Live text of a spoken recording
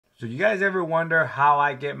So you guys ever wonder how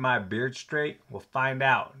I get my beard straight? We'll find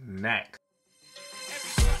out next.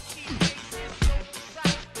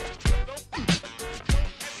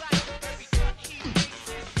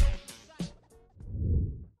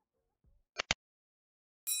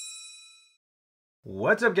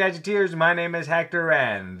 What's up, Gadgeteers? My name is Hector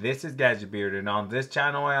and this is Gadget Beard, and on this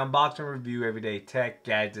channel I unbox and review everyday tech,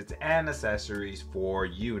 gadgets, and accessories for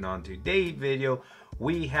you. And on today's video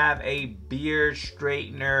we have a beard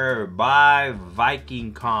straightener by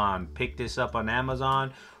Vikicon. Picked this up on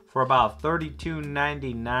Amazon for about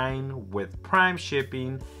 $32.99 with Prime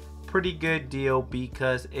shipping. Pretty good deal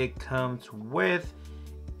because it comes with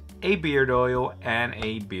a beard oil and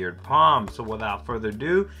a beard balm. So without further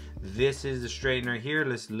ado, this is the straightener here.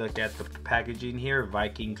 Let's look at the packaging here.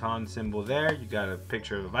 Vikicon symbol there. You got a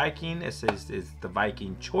picture of a Viking. It says it's the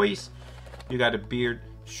Viking choice. You got a beard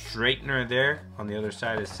straightener there. On the other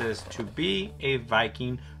side it says to be a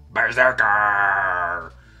Viking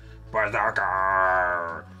berserker.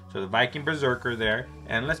 Berserker. So the Viking berserker there.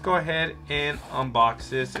 And let's go ahead and unbox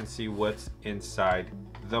this and see what's inside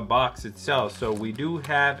the box itself. So we do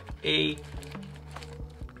have a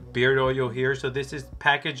beard oil here. So this is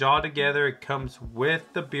packaged all together. It comes with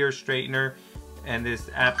the beard straightener, and it's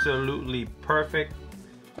absolutely perfect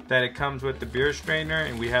that it comes with the beard straightener.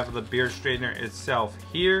 And we have the beard straightener itself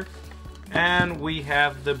here, and we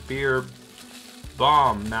have the beard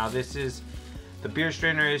balm. Now this is the beard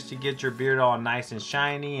straightener is to get your beard all nice and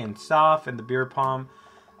shiny and soft, and the beard balm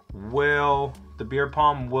will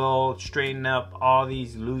straighten up all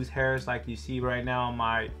these loose hairs like you see right now on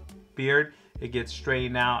my beard. It gets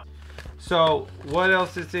straightened out. So what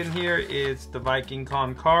else is in here is the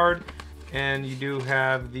Vikicon card, and you do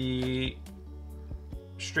have the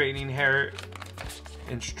straightening hair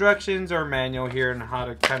instructions or manual here and how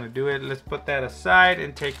to kind of do it. Let's put that aside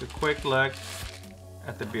and take a quick look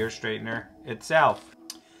at the beard straightener itself.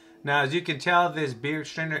 Now, as you can tell, this beard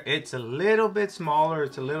straightener, it's a little bit smaller,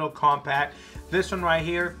 it's a little compact. This one right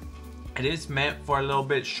here, it is meant for a little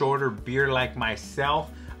bit shorter beard like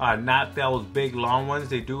myself, not those big long ones.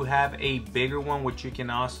 They do have a bigger one which you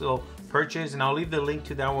can also purchase, and I'll leave the link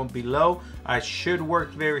to that one below. It should work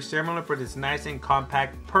very similar, but it's nice and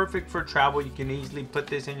compact, perfect for travel. You can easily put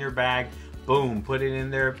this in your bag, boom, put it in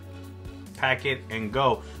there, pack it and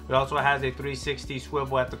go. It also has a 360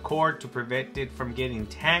 swivel at the cord to prevent it from getting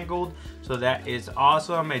tangled, so that is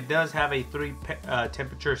awesome. It does have a 3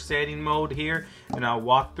 temperature setting mode here, and I'll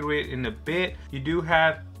walk through it in a bit. You do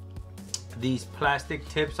have these plastic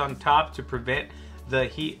tips on top to prevent the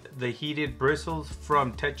heated bristles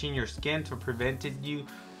from touching your skin, to prevent you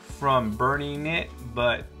from burning it.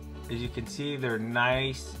 But as you can see, they're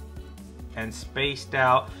nice and spaced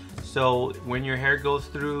out, so when your hair goes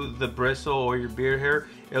through the bristle or your beard hair,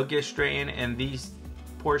 it'll get straightened. And these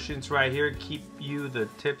portions right here keep you, the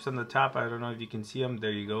tips on the top, I don't know if you can see them,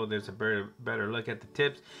 there you go, there's a better look at the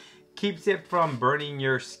tips, keeps it from burning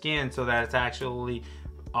your skin. So that's actually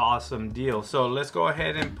awesome deal. So let's go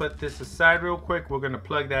ahead and put this aside real quick. We're going to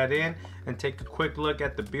plug that in and take a quick look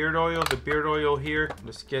at the beard oil. The beard oil here,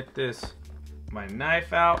 let's get my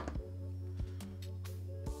knife out.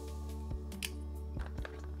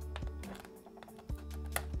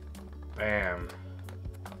 Bam.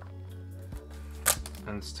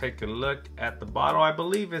 And let's take a look at the bottle. I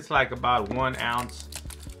believe it's like about 1 ounce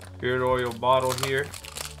beard oil bottle here.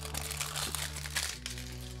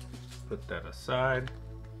 Put that aside.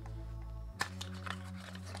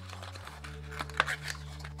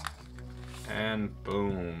 And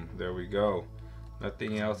boom, there we go.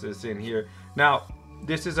 Nothing else is in here. Now,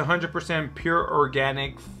 this is 100% pure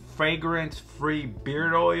organic, fragrance-free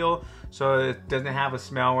beard oil, so it doesn't have a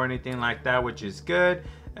smell or anything like that, which is good.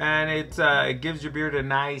 And it gives your beard a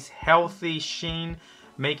nice healthy sheen,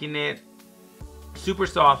 making it super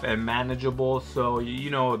soft and manageable. So you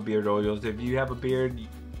know what beard oils, if you have a beard,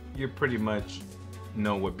 you pretty much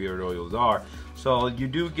know what beard oils are. So you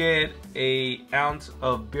do get an ounce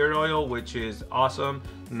of beard oil, which is awesome.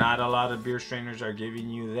 Not a lot of beard straighteners are giving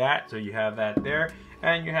you that, so you have that there.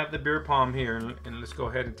 And you have the beard balm here, and let's go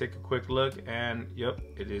ahead and take a quick look, and yep,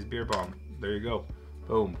 it is beard balm. There you go.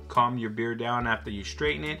 Boom. Calm your beard down after you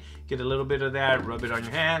straighten it. Get a little bit of that, rub it on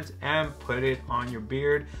your hands, and put it on your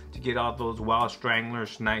beard to get all those wild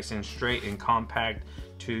stranglers nice and straight and compact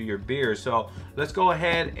to your beard. So let's go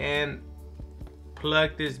ahead and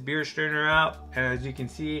plug this beard straightener out. And as you can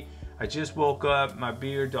see, I just woke up, my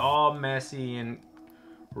beard's all messy and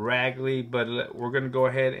raggedy, but we're gonna go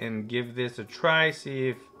ahead and give this a try, see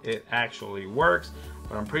if it actually works.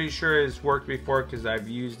 But I'm pretty sure it's worked before because I've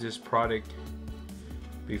used this product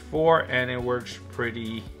before and it works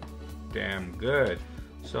pretty damn good.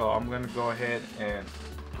 So I'm gonna go ahead and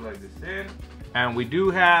plug this in. And we do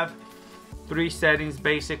have 3 settings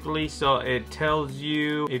basically. So it tells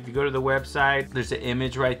you, if you go to the website, there's an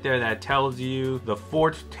image right there that tells you the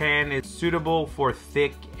 4 to 10 is suitable for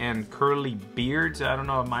thick and curly beards. I don't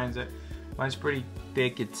know if mine's pretty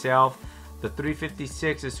thick itself. The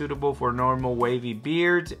 356 is suitable for normal wavy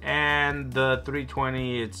beards, and the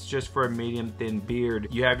 320, it's just for a medium thin beard.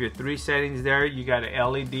 You have your 3 settings there. You got an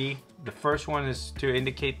LED. The first one is to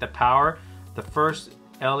indicate the power. The first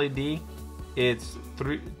LED, it's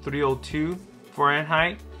 302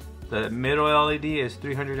 Fahrenheit. The middle LED is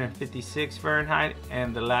 356 Fahrenheit,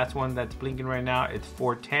 and the last one that's blinking right now, it's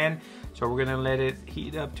 410. So we're gonna let it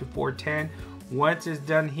heat up to 410. Once it's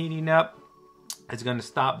done heating up, it's gonna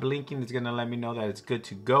stop blinking. It's gonna let me know that it's good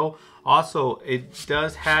to go. Also, it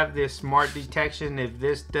does have this smart detection. If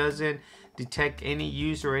this doesn't detect any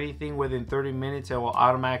use or anything within 30 minutes, it will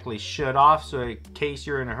automatically shut off. So in case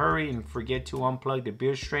you're in a hurry and forget to unplug the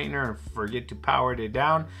beard straightener and forget to power it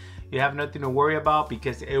down, you have nothing to worry about,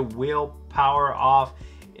 because it will power off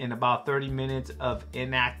in about 30 minutes of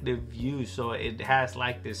inactive use. So it has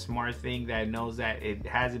like this smart thing that knows that it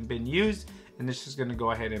hasn't been used, and it's just gonna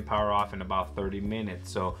go ahead and power off in about 30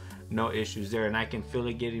 minutes. So no issues there, and I can feel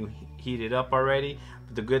it getting heated up already.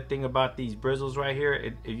 But the good thing about these bristles right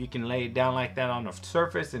here, if you can lay it down like that on the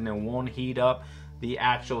surface, and it won't heat up the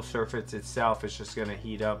actual surface itself. It's just gonna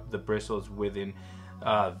heat up the bristles within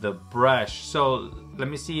the brush. So let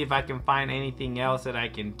me see if I can find anything else that I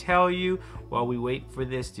can tell you while we wait for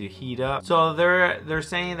this to heat up. So they're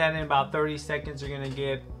saying that in about 30 seconds you're gonna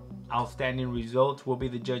get outstanding results. We'll be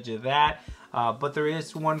the judge of that. But there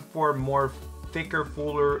is one for more thicker,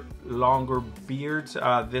 fuller, longer beards.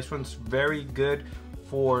 This one's very good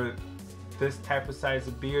for this type of size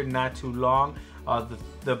of beard, not too long.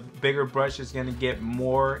 The bigger brush is going to get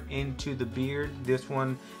more into the beard. This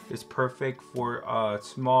one is perfect for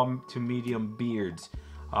small to medium beards.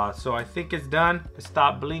 So I think it's done.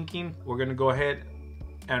 Stop blinking. We're going to go ahead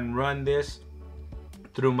and run this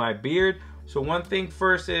through my beard. So one thing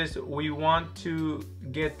first is we want to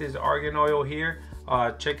get this argan oil here.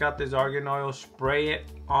 Check out this argan oil. Spray it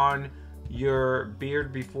on your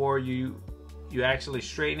beard before you actually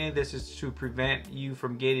straighten it. This is to prevent you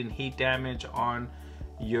from getting heat damage on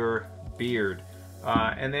your beard.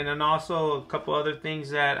 And also a couple other things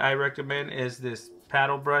that I recommend is this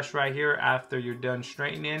paddle brush right here after you're done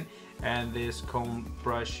straightening, and this comb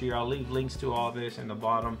brush here. I'll leave links to all this in the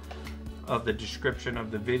bottom of the description of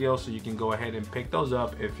the video, so you can go ahead and pick those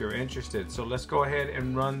up if you're interested. So let's go ahead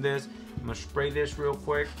and run this. I'm gonna spray this real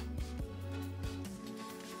quick.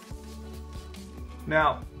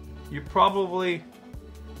 Now you probably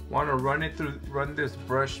want to run this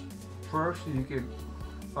brush first so you can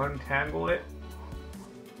untangle it.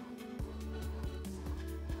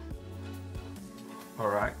 All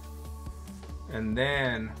right, and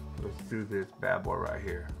then let's do this bad boy right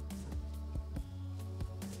here.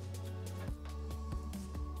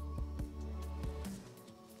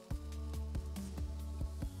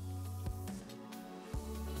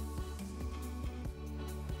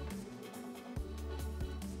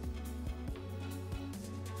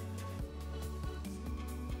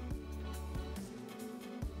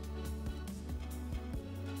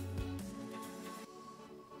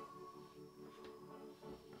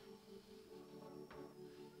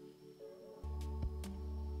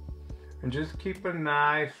 And just keep a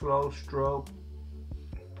nice slow stroke.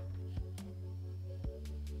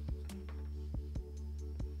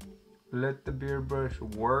 Let the beard brush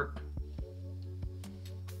work.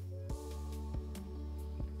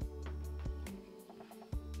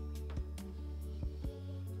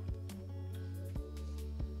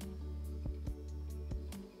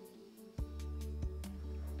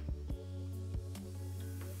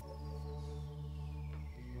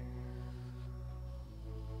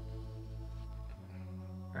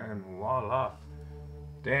 And voila.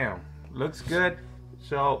 Damn, looks good.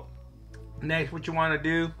 So next, what you want to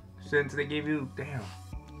do, since they gave you, damn,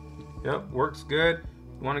 yep, works good.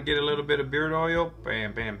 You want to get a little bit of beard oil,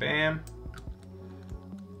 bam, bam, bam.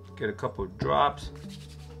 Get a couple of drops.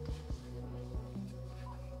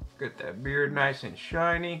 Get that beard nice and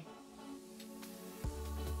shiny.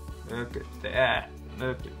 Look at that,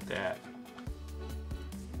 look at that.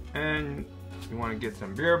 And you want to get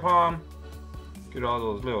some beard balm. Get all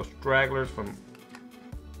those little stragglers from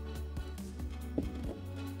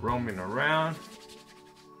roaming around.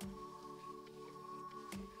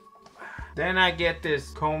 Then I get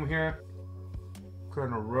this comb here.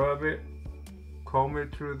 Gonna rub it, comb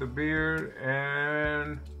it through the beard,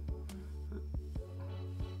 and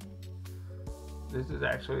this is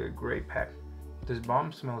actually a great This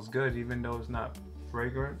balm smells good even though it's not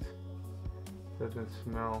fragrant. Doesn't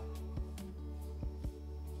smell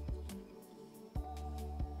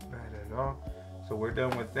bad at all. So we're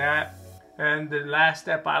done with that. And the last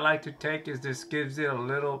step I like to take is this gives it a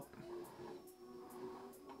little,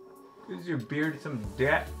 gives your beard some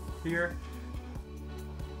depth here.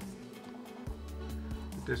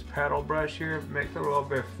 With this paddle brush here, makes it a little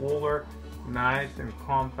bit fuller, nice and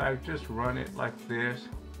compact. Just run it like this.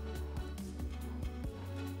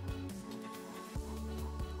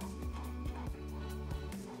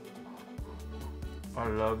 I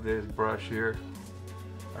love this brush here.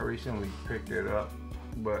 I recently picked it up,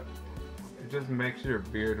 but it just makes your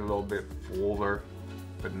beard a little bit fuller,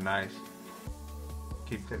 but nice.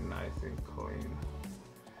 Keeps it nice and clean.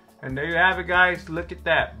 And there you have it, guys. Look at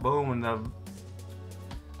that. Boom. The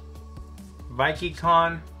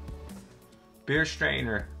Vikicon beard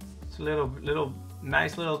straightener. It's a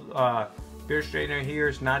nice little beard straightener here.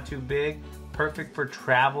 It's not too big. Perfect for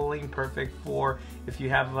traveling, perfect for if you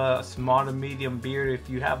have a small to medium beard. If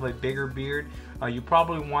you have a bigger beard, you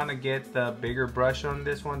probably want to get the bigger brush on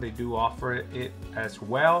this one. They do offer it as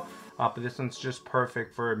well, but this one's just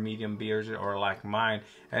perfect for medium beards or like mine,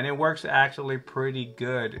 and it works actually pretty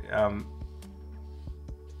good.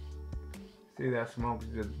 See that smoke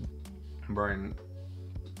just burning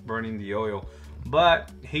the oil,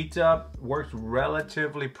 but heats up, works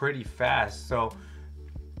relatively pretty fast. So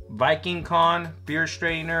Vikicon beard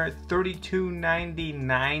straightener,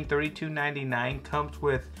 $32.99 comes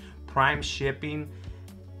with Prime shipping.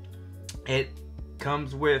 It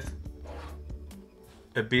comes with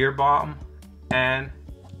a beard balm and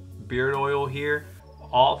beard oil here,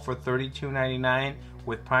 all for $32.99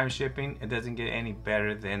 with Prime shipping. It doesn't get any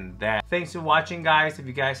better than that. Thanks for watching, guys. If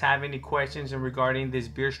you guys have any questions regarding this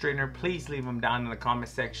beard straightener, please leave them down in the comment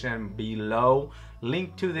section below.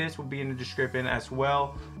 Link to this will be in the description, as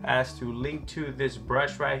well as to link to this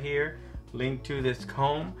brush right here, link to this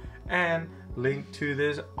comb, and link to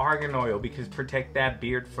this argan oil, because protect that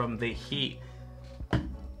beard from the heat.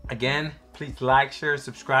 Again, please like, share,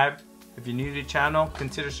 subscribe. If you're new to the channel,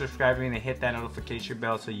 consider subscribing and hit that notification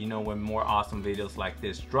bell so you know when more awesome videos like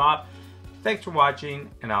this drop. Thanks for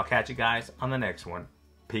watching, and I'll catch you guys on the next one.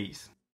 Peace.